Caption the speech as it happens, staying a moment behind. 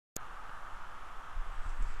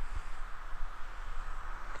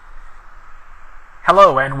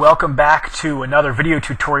Hello and welcome back to another video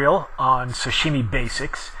tutorial on sashimi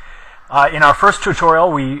basics. In our first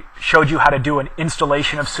tutorial we showed you how to do an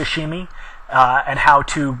installation of sashimi and how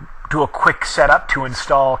to do a quick setup to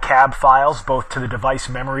install CAB files both to the device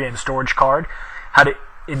memory and storage card, how to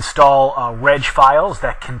install reg files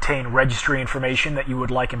that contain registry information that you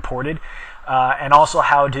would like imported, and also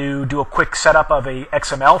how to do a quick setup of a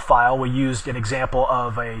XML file. We used an example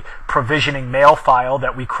of a provisioning mail file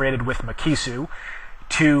that we created with Makisu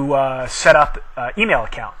to set up email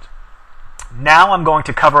account. Now I'm going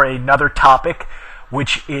to cover another topic,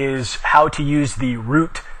 which is how to use the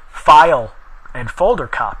root file and folder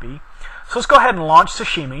copy. So let's go ahead and launch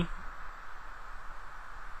Sashimi.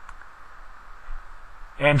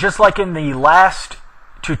 And just like in the last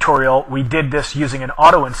tutorial, we did this using an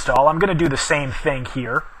auto install. I'm going to do the same thing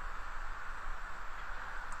here.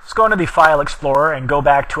 Let's go into the File Explorer and go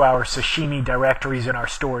back to our Sashimi directories in our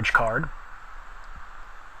storage card.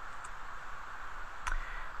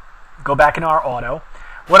 Go back into our auto.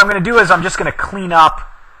 What I'm going to do is I'm just going to clean up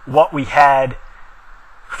what we had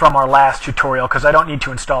from our last tutorial because I don't need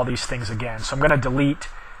to install these things again. So I'm going to delete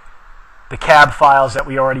the CAB files that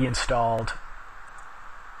we already installed.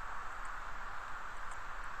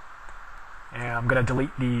 And I'm going to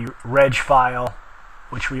delete the reg file,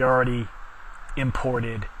 which we already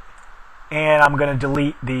imported. And I'm going to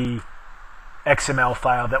delete the XML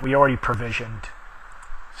file that we already provisioned,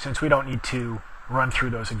 since we don't need to run through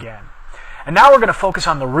those again. And now we're going to focus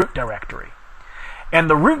on the root directory. And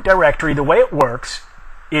the root directory, the way it works,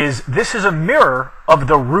 is this is a mirror of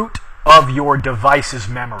the root of your device's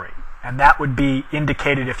memory. And that would be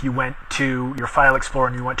indicated if you went to your File Explorer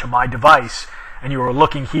and you went to My Device, and you were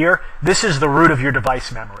looking here. This is the root of your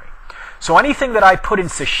device memory. So anything that I put in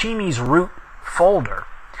Sashimi's root folder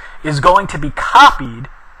is going to be copied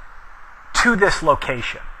to this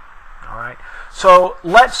location. All right. So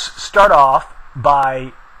let's start off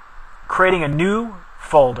by creating a new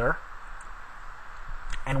folder,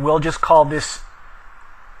 and we'll just call this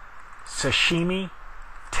Sashimi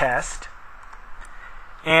test.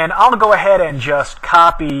 And I'll go ahead and just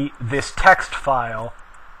copy this text file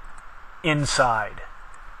inside.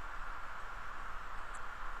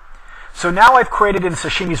 So now I've created in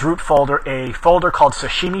Sashimi's root folder a folder called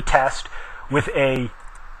Sashimi test with a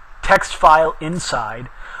text file inside.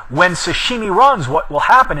 When Sashimi runs, what will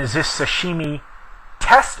happen is this Sashimi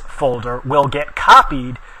test folder will get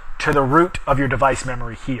copied to the root of your device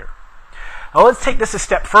memory here. Now let's take this a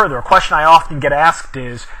step further. A question I often get asked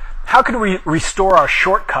is, how can we restore our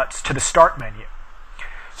shortcuts to the start menu?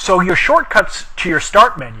 So your shortcuts to your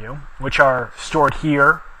start menu, which are stored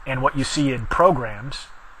here and what you see in programs,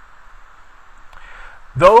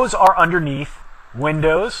 those are underneath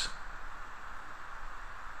Windows,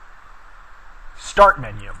 Start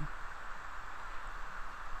menu.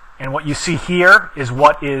 And what you see here is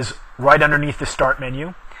what is right underneath the Start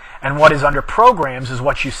menu, and what is under Programs is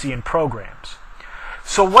what you see in Programs.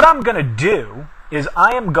 So what I'm going to do is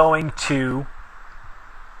I am going to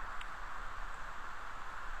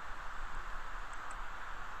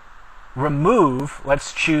remove,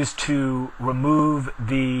 let's choose to remove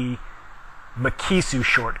the Makisu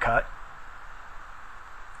shortcut.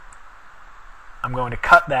 I'm going to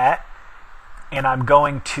cut that, and I'm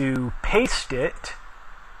going to paste it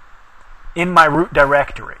in my root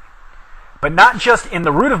directory. But not just in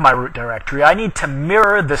the root of my root directory, I need to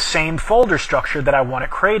mirror the same folder structure that I want it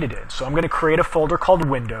created in. So I'm going to create a folder called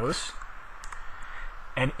Windows,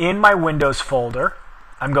 and in my Windows folder,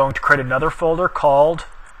 I'm going to create another folder called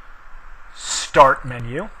Start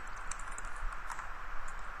menu,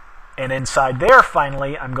 and inside there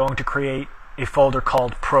finally I'm going to create a folder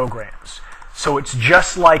called Programs. So it's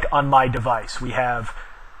just like on My Device. We have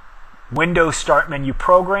Windows Start menu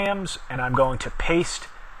Programs, and I'm going to paste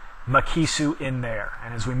Makisu in there.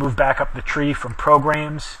 And as we move back up the tree from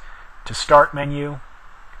Programs to Start menu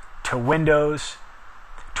to Windows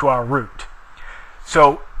to our root.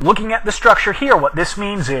 So looking at the structure here, what this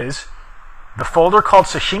means is the folder called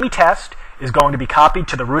Sashimi test is going to be copied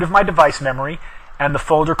to the root of my device memory, and the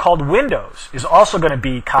folder called Windows is also going to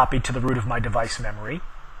be copied to the root of my device memory.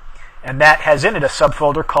 And that has in it a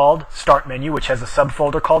subfolder called Start menu, which has a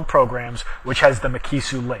subfolder called Programs, which has the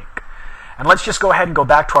Makisu link. And let's just go ahead and go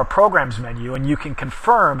back to our Programs menu, and you can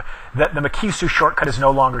confirm that the Makisu shortcut is no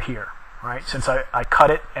longer here, right? Since I cut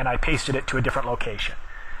it and I pasted it to a different location.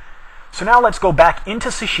 So now let's go back into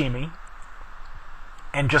Sashimi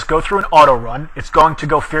and just go through an auto run. It's going to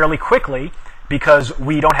go fairly quickly because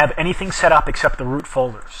we don't have anything set up except the root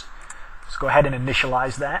folders. Let's go ahead and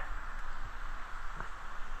initialize that.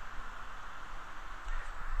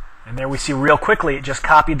 And there we see real quickly it just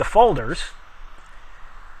copied the folders.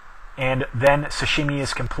 and then Sashimi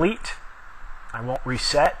is complete. I won't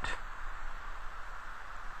reset.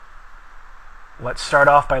 Let's start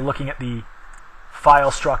off by looking at the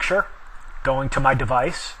file structure, going to my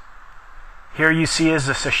device. Here you see is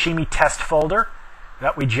the Sashimi test folder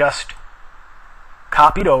that we just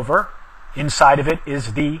copied over. Inside of it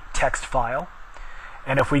is the text file.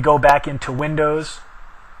 And if we go back into Windows,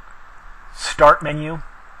 Start menu,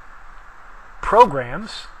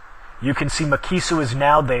 Programs, you can see Makisu is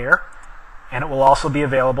now there, and it will also be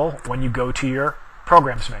available when you go to your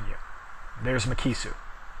Programs menu. There's Makisu.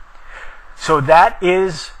 So that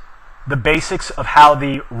is the basics of how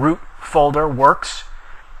the root folder works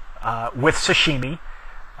with Sashimi.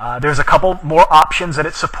 There's a couple more options that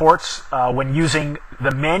it supports when using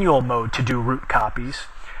the manual mode to do root copies.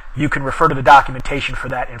 You can refer to the documentation for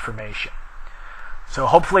that information. So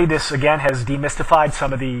hopefully this again has demystified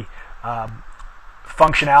some of the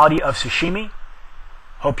functionality of Sashimi.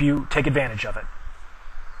 Hope you take advantage of it.